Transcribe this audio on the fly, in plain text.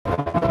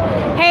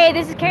Hey,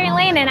 this is Kari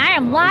Lane, and I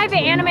am live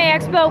at Anime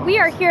Expo. We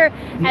are here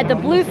at the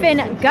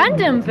BLUEfin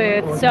Gundam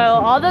booth. So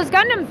all those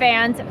Gundam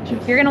fans,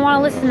 you're going to want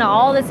to listen to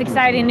all this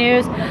exciting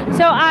news.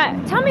 So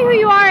tell me who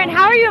you are and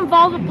how are you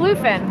involved with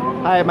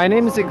BLUEfin? Hi, my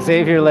name is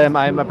Xavier Lim.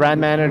 I'm a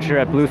brand manager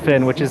at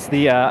BLUEfin, which is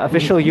the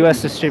official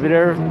US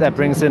distributor that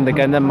brings in the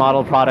Gundam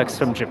model products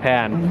from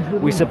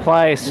Japan. We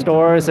supply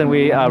stores and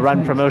we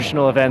run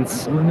promotional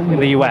events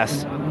in the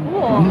US.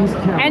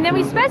 And then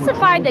we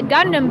specified the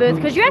Gundam booth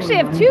because you actually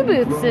have two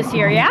booths this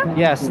year, yeah?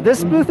 Yes,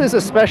 this booth is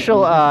a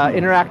special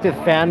interactive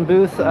fan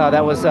booth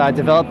that was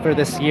developed for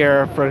this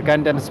year for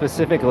Gundam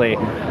specifically.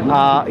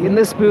 In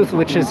this booth,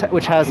 which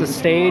has a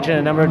stage and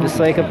a number of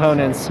display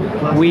components,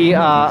 we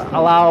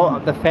allow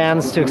the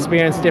fans to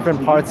experience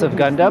different parts of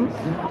Gundam.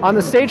 On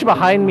the stage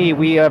behind me,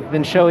 we have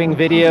been showing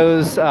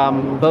videos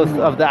both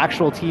of the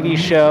actual TV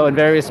show and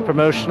various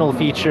promotional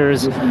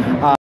features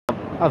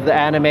of the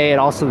anime and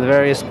also the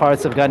various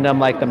parts of Gundam,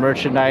 like the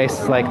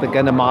merchandise, like the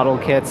Gundam model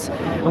kits.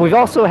 And we've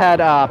also had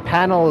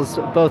panels,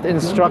 both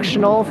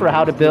instructional for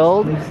how to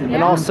build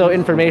and also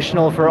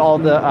informational for all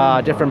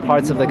the different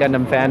parts of the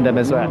Gundam fandom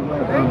as well.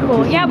 Very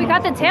cool. Yeah, we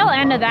got the tail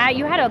end of that.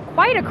 You had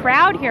quite a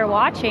crowd here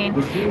watching.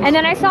 And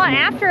then I saw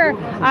after,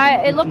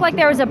 it looked like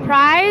there was a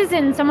prize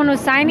and someone was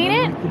signing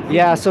it.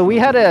 Yeah, so we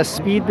had a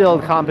speed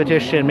build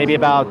competition maybe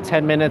about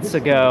 10 minutes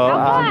ago.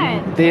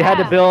 They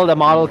had to build a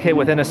model kit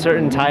within a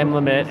certain time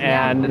limit,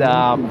 and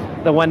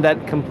the one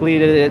that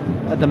completed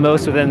it the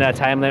most within that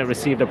time limit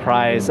received a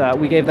prize.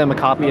 We gave them a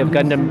copy of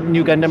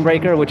New Gundam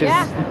Breaker, which is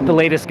the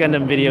latest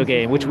Gundam video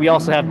game, which we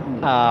also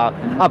have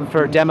up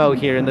for demo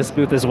here in this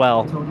booth as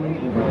well.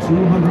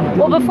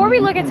 Well, before we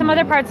look at some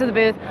other parts of the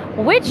booth,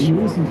 which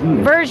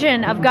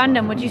version of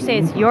Gundam would you say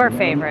is your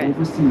favorite?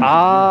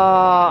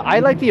 I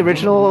like the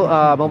original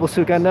Mobile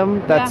Suit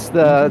Gundam. That's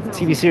the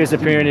TV series that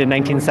premiered in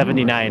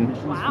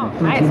 1979. Wow,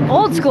 nice.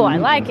 Old school, I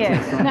like it.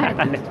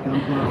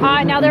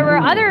 Now, there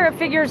were other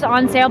figures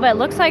on sale, but it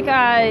looks like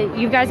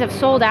you guys have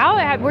sold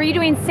out. Were you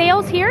doing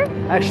sales here?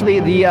 Actually,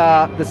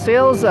 the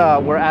sales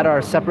were at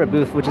our separate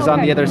booth, which is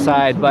on the other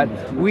side, but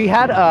we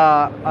had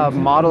a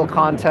model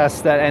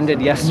contest that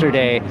ended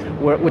yesterday,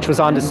 which was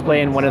on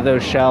display in one of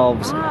those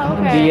shelves.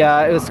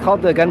 It was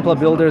called the Gunpla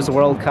Builders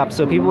World Cup,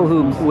 so people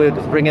who would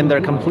bring in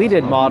their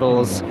completed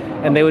models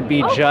and they would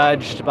be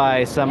judged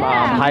by some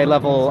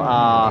high-level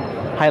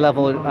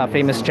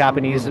famous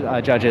Japanese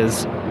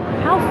judges.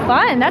 How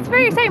fun! That's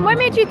very exciting. What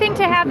made you think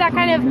to have that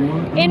kind of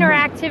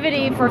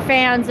interactivity for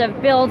fans of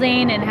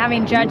building and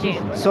having judging?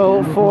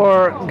 So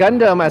for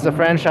Gundam as a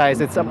franchise,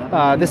 it's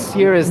this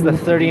year is the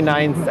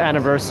 39th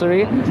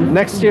anniversary.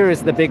 Next year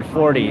is the big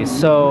 40.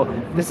 So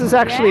this is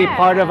actually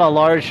part of a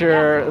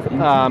larger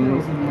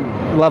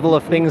level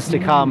of things to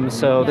come.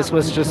 So this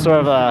was just sort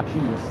of a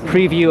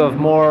preview of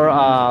more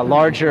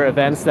larger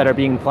events that are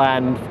being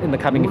planned in the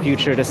coming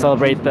future to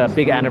celebrate the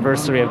big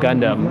anniversary of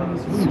Gundam.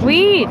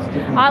 Sweet.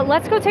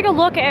 Let's go take a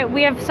look at,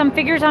 we have some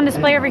figures on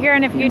display over here,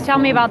 and if you tell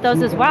me about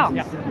those as well.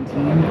 Yeah.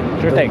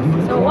 Sure thing.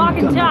 So walk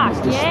and talk,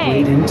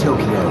 yay. So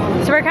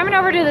we're coming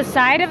over to the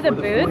side of the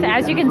booth.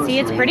 As you can see,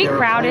 it's pretty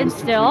crowded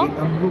still.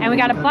 And we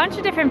got a bunch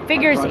of different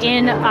figures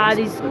in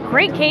these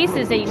great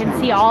cases that you can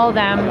see all of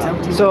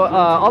them. So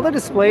all the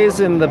displays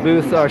in the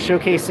booth are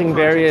showcasing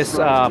various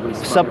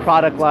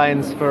sub-product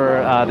lines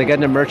for the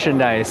Gundam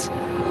merchandise.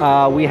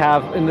 We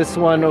have in this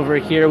one over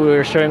here, we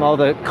were showing all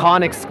the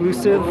con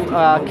exclusive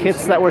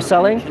kits that we're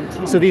selling.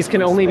 So these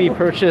can only be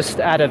purchased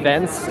at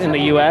events in the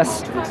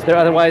US. They're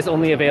otherwise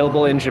only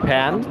available in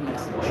Japan.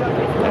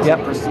 Yep.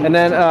 And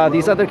then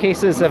these other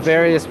cases have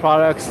various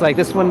products. Like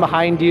this one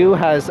behind you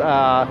has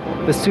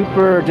the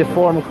Super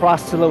Deformed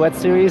Cross Silhouette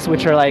series,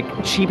 which are like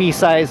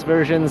chibi-sized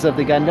versions of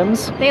the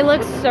Gundams. They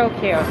look so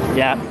cute.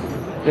 Yeah.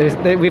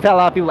 We've had a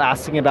lot of people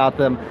asking about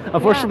them.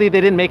 Unfortunately,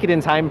 they didn't make it in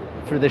time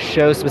for this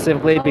show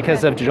specifically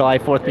because of July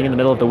 4th being in the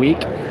middle of the week.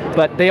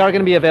 But they are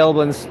going to be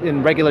available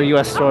in regular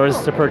US stores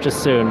to purchase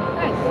soon.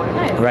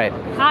 Nice. Right.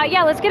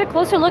 Yeah, let's get a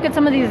closer look at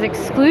some of these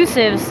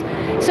exclusives.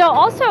 So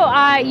also,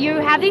 you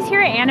have these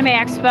here at Anime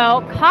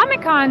Expo.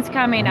 Comic-Con's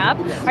coming up.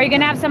 Are you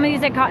going to have some of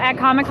these at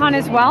Comic-Con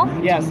as well?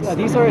 Yes,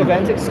 these are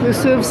event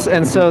exclusives,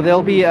 and so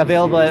they'll be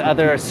available at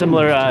other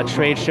similar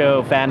trade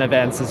show fan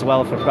events as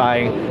well for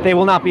buying. They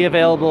will not be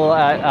available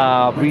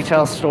at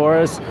retail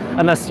stores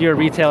unless your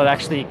retailer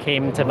actually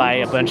came to buy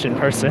a bunch in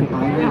person.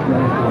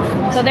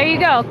 So there you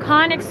go,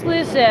 con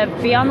exclusive.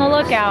 Be on the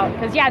lookout,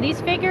 because yeah, these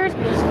figures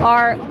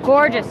are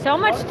gorgeous. So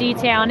much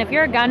detail, and if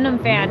you're a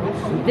Gundam fan,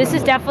 this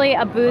is definitely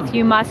a booth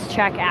you must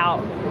check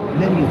out.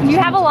 Do you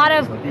have a lot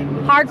of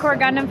hardcore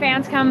Gundam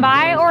fans come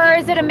by, or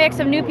is it a mix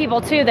of new people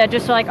too that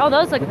just are like, oh,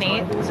 those look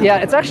neat? Yeah,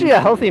 it's actually a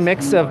healthy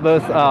mix of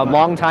both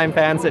longtime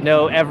fans that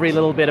know every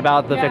little bit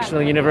about the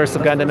fictional universe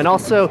of Gundam, and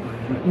also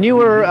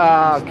newer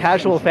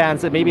casual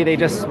fans that maybe they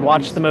just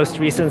watched the most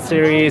recent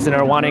series and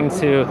are wanting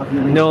to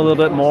know a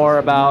little bit more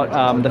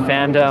about the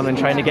fandom and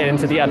trying to get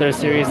into the other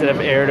series that have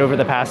aired over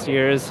the past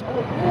years.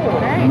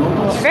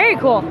 Very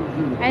cool.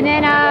 And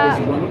then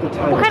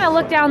we'll kind of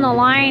look down the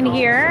line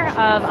here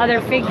of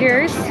other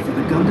figures.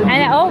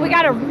 And oh, we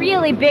got a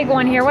really big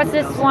one here. What's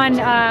this one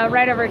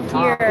right over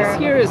here? This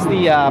here is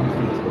the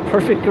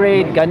perfect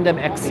grade Gundam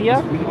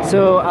Exia.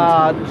 So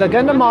the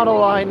Gundam model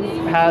line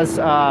has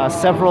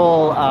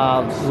several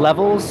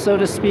levels, so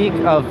to speak,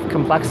 of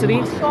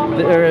complexity.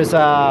 There's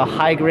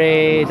high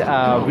grade,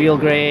 real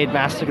grade,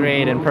 master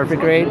grade, and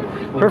perfect grade.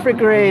 Perfect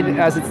grade,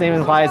 as its name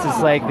implies,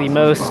 is like the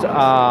most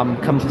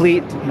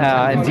complete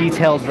and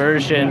detailed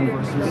version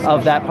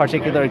of that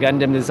particular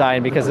Gundam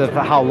design because of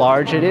how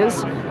large it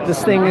is.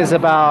 This thing is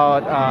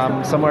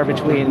about somewhere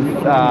between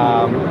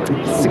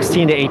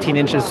 16 to 18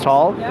 inches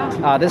tall.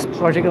 This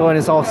particular one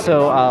is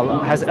also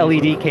has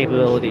LED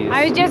capabilities.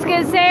 I was just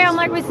gonna say, I'm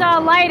like, we saw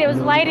a light. It was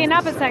lighting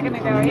up a second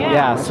ago. Yeah.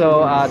 Yeah.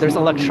 So there's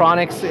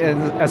electronics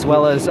as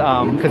well as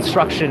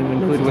construction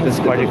included with this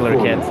particular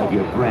kit.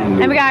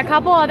 And we got a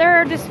couple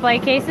other display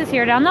cases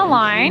here down the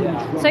line.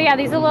 So yeah,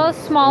 these are a little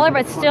smaller,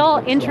 but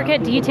still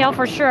intricate detail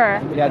for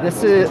sure. Yeah.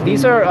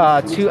 These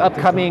are two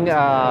upcoming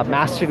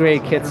master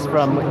grade kits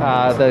from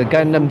the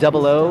Gundam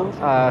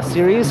 00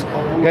 series.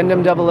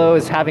 Gundam 00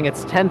 is having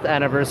its 10th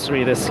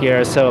anniversary this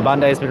year, so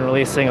Bandai's been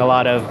releasing a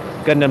lot of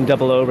Gundam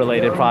 00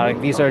 related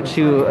product. These are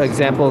two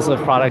examples of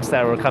products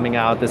that were coming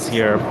out this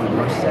year.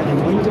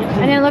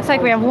 And it looks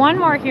like we have one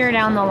more here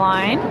down the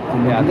line.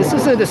 Yeah, this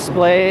is a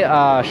display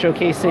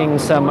showcasing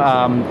some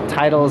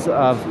titles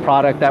of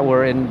product that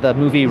were in the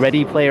movie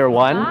Ready Player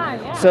One.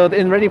 Yeah. So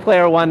in Ready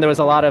Player One, there was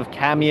a lot of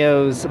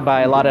cameos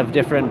by a lot of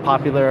different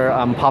popular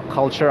pop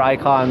culture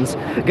icons.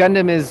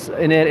 Gundam is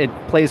in it. It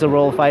plays a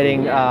role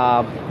fighting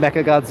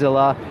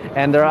Mechagodzilla,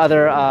 and there are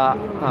other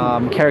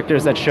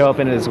characters that show up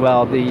in it as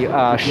well.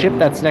 The ship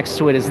that's next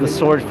to it is the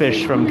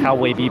Swordfish from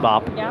Cowboy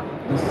Bebop. Yeah,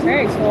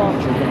 very cool.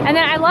 And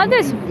then I love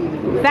this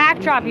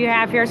backdrop you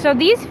have here. So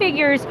these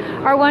figures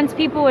are ones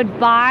people would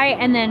buy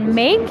and then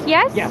make,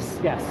 yes?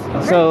 Yes.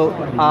 So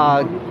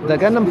the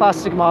Gundam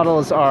plastic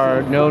models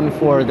are known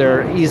for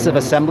their ease of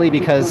assembly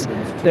because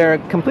they're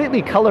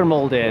completely color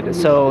molded.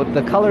 So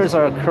the colors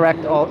are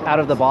correct all out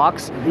of the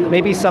box.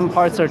 Maybe some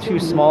parts are too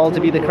small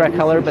to be the correct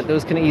color, but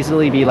those can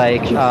easily be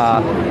like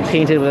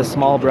painted with a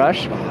small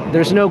brush.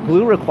 There's no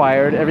glue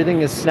required.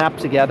 Everything is snapped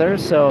together,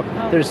 so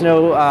there's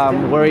no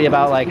worry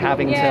about like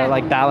having to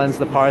like balance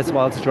the parts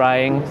while it's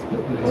drying.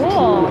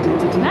 Cool,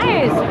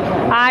 nice.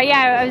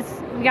 Yeah,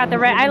 we got the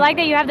I like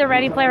that you have the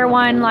Ready Player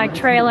One like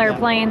trailer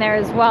playing there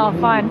as well.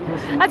 Fun.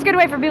 That's a good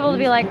way for people to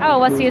be like, oh,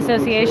 what's the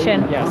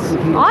association? Yes.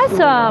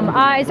 Awesome.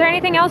 Is there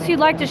anything else you'd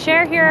like to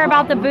share here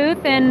about the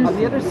booth? And on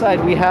the other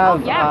side, we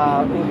have.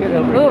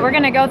 We're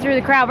gonna go through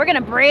the crowd. We're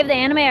gonna brave the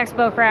Anime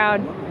Expo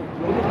crowd.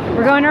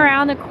 We're going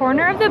around the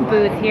corner of the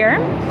booth here.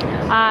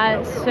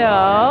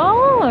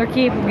 So we'll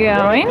keep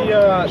going.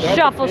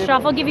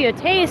 Shuffle, give you a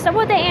taste of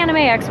what the Anime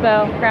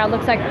Expo crowd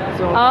looks like.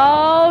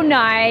 Oh,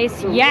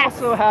 nice. So yes.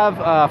 We also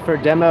have for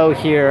demo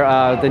here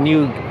the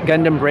new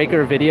Gundam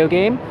Breaker video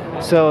game.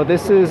 So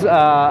this is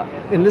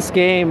in this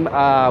game,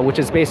 which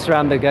is based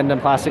around the Gundam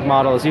plastic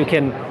models, you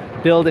can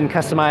build and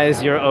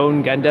customize your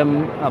own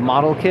Gundam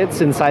model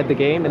kits inside the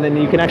game, and then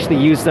you can actually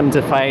use them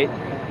to fight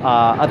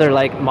other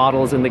like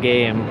models in the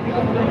game.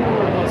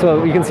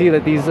 So you can see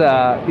that these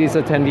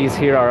attendees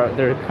here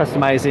they're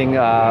customizing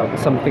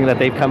something that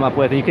they've come up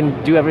with. You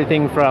can do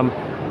everything from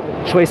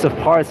choice of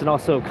parts and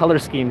also color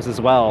schemes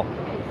as well.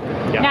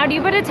 Yeah. Now, do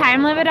you put a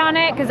time limit on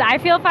it? Because I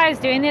feel if I was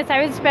doing this,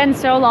 I would spend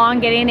so long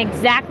getting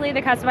exactly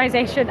the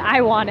customization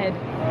I wanted.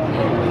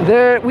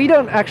 We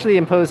don't actually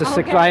impose a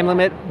strict time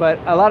limit, but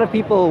a lot of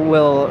people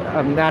will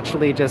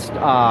naturally just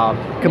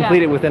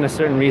complete it within a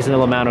certain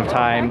reasonable amount of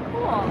time. Very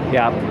cool.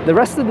 Yeah. The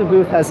rest of the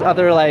booth has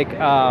other like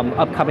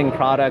upcoming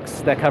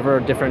products that cover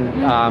different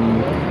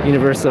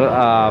universe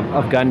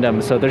of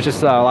Gundam. So there's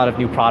just a lot of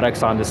new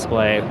products on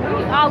display.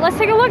 Let's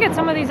take a look at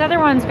some of these other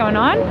ones going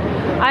on.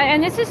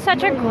 And this is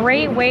such a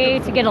great way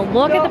to get a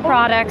look at the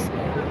products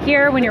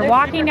here when you're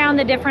walking down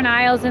the different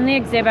aisles in the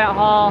exhibit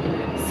hall.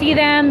 See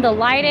them, the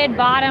lighted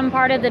bottom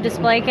part of the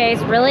display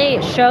case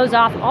really shows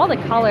off all the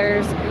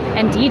colors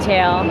and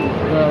detail.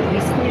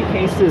 These three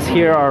cases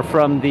here are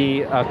from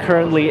the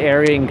currently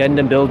airing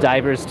Gundam Build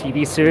Divers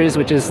TV series,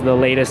 which is the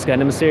latest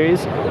Gundam series.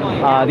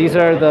 These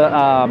are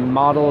the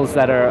models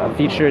that are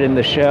featured in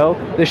the show.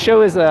 The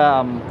show is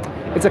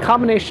it's a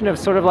combination of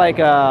sort of like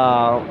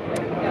a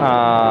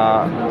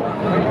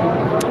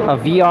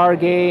VR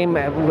game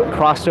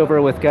crossed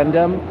over with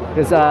Gundam,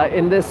 because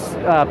in this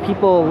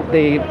people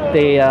they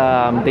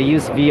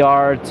use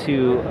VR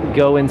to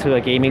go into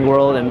a gaming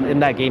world, and in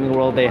that gaming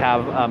world they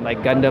have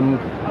like Gundam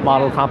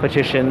model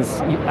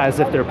competitions as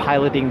if they're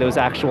piloting those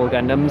actual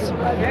Gundams.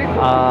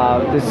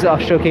 This is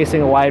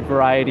showcasing a wide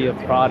variety of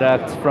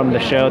products from the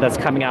show that's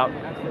coming out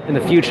in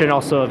the future and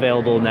also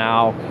available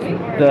now.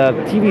 The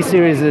TV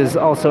series is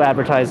also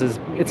advertises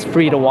it's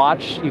free to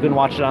watch. You can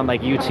watch it on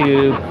like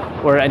YouTube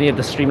or any of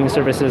the streaming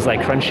services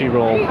like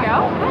Crunchyroll. There you go.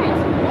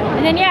 Nice.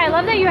 And then yeah, I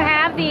love that you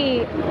have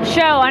the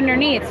show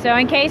underneath, so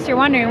in case you're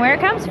wondering where it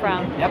comes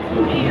from. Yep.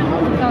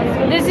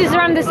 So this is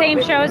from the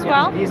same show as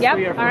well? These Yep.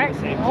 three are from All right. the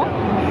same Cool.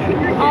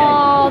 show.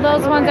 Oh,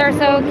 those ones are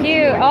so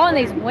cute. Oh, and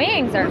these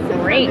wings are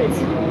great.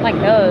 Like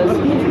those.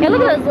 Hey,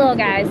 look at those little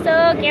guys.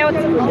 So cute.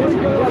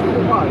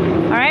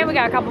 All right, we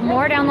got a couple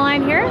more down the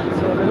line here.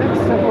 So the next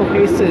several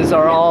cases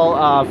are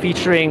all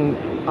featuring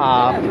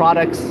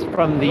products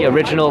from the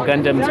original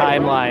Gundam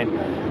timeline.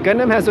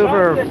 Gundam has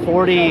over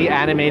 40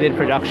 animated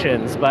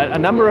productions, but a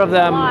number of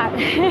them,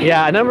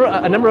 yeah, a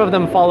number of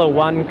them follow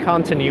one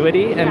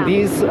continuity, and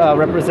these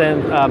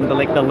represent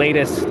the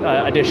latest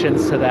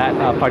additions to that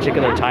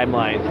particular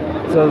timeline.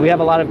 So we have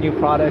a lot of new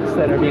products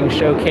that are being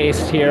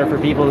showcased here for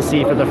people to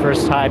see for the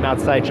first time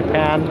outside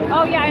Japan.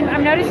 Oh yeah,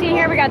 I'm noticing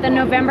here we got the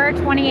November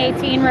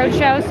 2018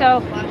 roadshow.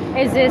 So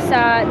is this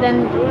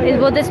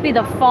will this be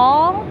the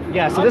fall?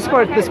 Yeah, so this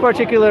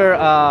particular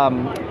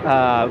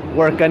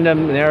work,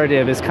 Gundam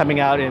Narrative, is coming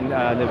out in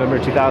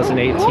November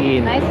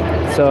 2018. Ooh,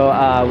 nice. So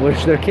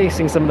which they're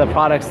casing some of the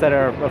products that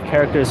are of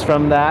characters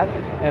from that,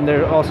 and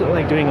they're also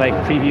like doing like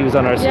previews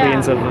on our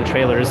screens of the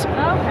trailers. Okay.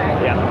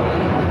 Yeah.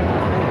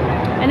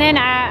 And then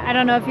I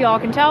don't know if you all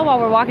can tell while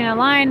we're walking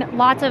online,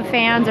 lots of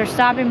fans are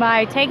stopping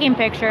by, taking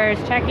pictures,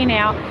 checking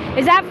out.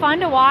 Is that fun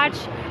to watch?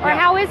 Or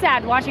how is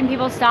that, watching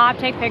people stop,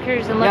 take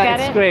pictures, and look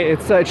at it? It's great.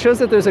 It shows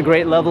that there's a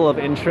great level of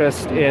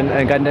interest in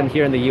Gundam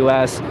here in the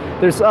US.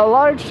 There's a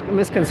large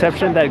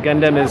misconception that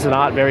Gundam is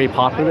not very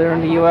popular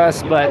in the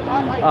US, but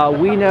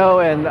we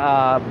know, and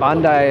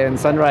Bandai and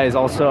Sunrise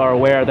also are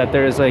aware, that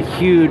there is a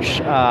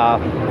huge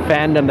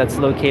fandom that's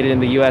located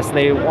in the US.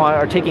 They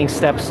are taking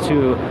steps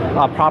to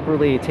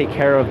properly take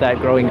care of that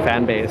growing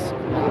fan base. So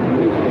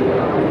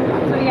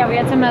yeah, we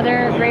had some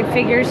other great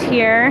figures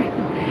here.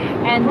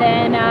 And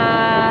then,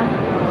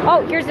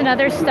 oh, here's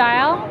another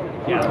style.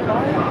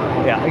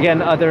 Yeah.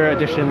 Again, other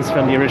additions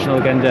from the original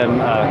Gundam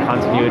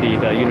continuity,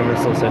 the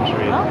Universal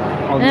Century.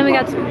 And then we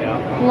got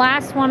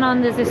last one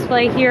on the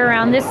display here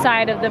around this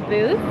side of the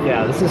booth.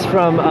 Yeah, this is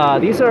from.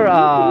 These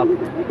are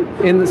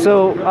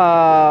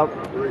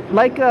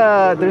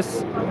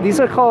these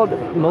are called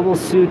Mobile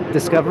Suit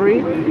Discovery.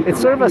 It's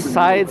sort of a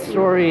side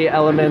story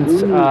element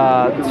to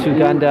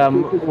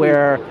Gundam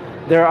where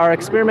there are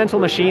experimental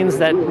machines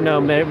that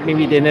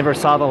maybe they never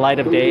saw the light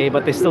of day,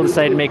 but they still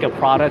decided to make a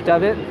product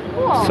of it.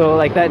 Cool. So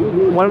like that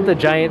one of the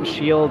giant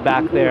shield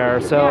back there.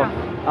 So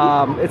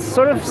it's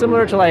sort of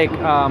similar to like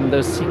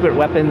those secret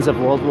weapons of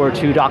World War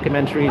II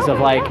documentaries of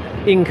like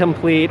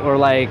incomplete or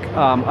like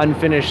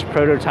unfinished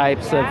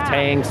prototypes of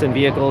tanks and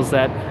vehicles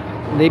that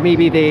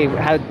they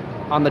had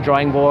on the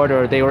drawing board,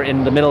 or they were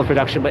in the middle of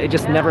production, but it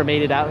just never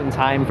made it out in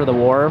time for the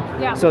war.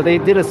 Yeah. So they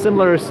did a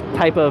similar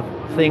type of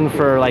thing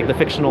for like the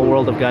fictional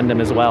world of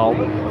Gundam as well.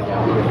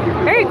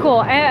 Very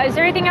cool. Is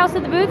there anything else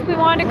at the booth we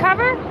wanted to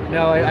cover?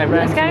 No, I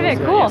ran. That's kind of it.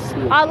 Cool. Yes.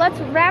 Let's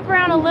wrap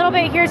around a little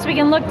bit here so we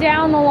can look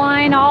down the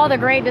line, all the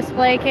great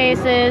display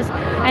cases,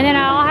 and then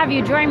I'll have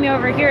you join me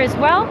over here as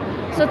well.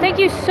 So thank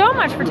you so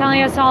much for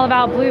telling us all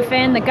about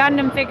BLUEfin, the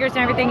Gundam figures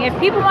and everything. If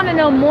people want to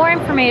know more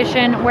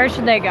information, where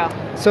should they go?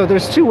 So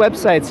there's two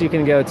websites you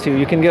can go to.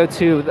 You can go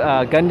to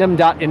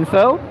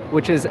gundam.info,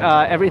 which is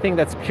everything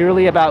that's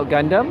purely about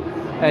Gundam.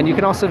 And you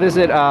can also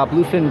visit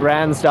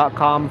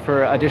bluefinbrands.com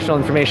for additional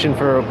information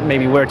for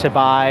maybe where to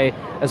buy,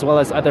 as well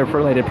as other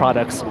related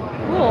products.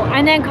 Cool.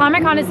 And then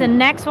Comic-Con is the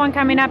next one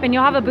coming up, and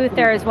you'll have a booth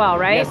there as well,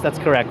 right? Yes, that's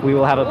correct. We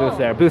will have a booth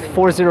there. Booth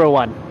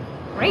 401.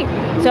 Great.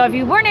 So if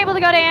you weren't able to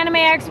go to Anime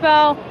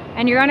Expo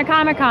and you're going to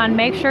Comic-Con,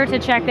 make sure to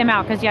check them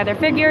out, because yeah, their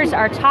figures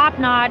are top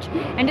notch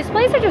and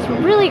displays are just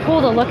really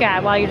cool to look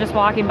at while you're just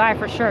walking by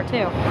for sure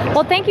too.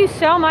 Well, thank you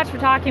so much for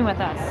talking with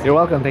us. You're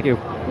welcome. Thank you.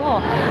 Cool.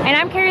 And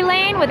I'm Kari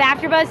Lane with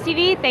AfterBuzz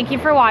TV. Thank you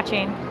for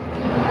watching.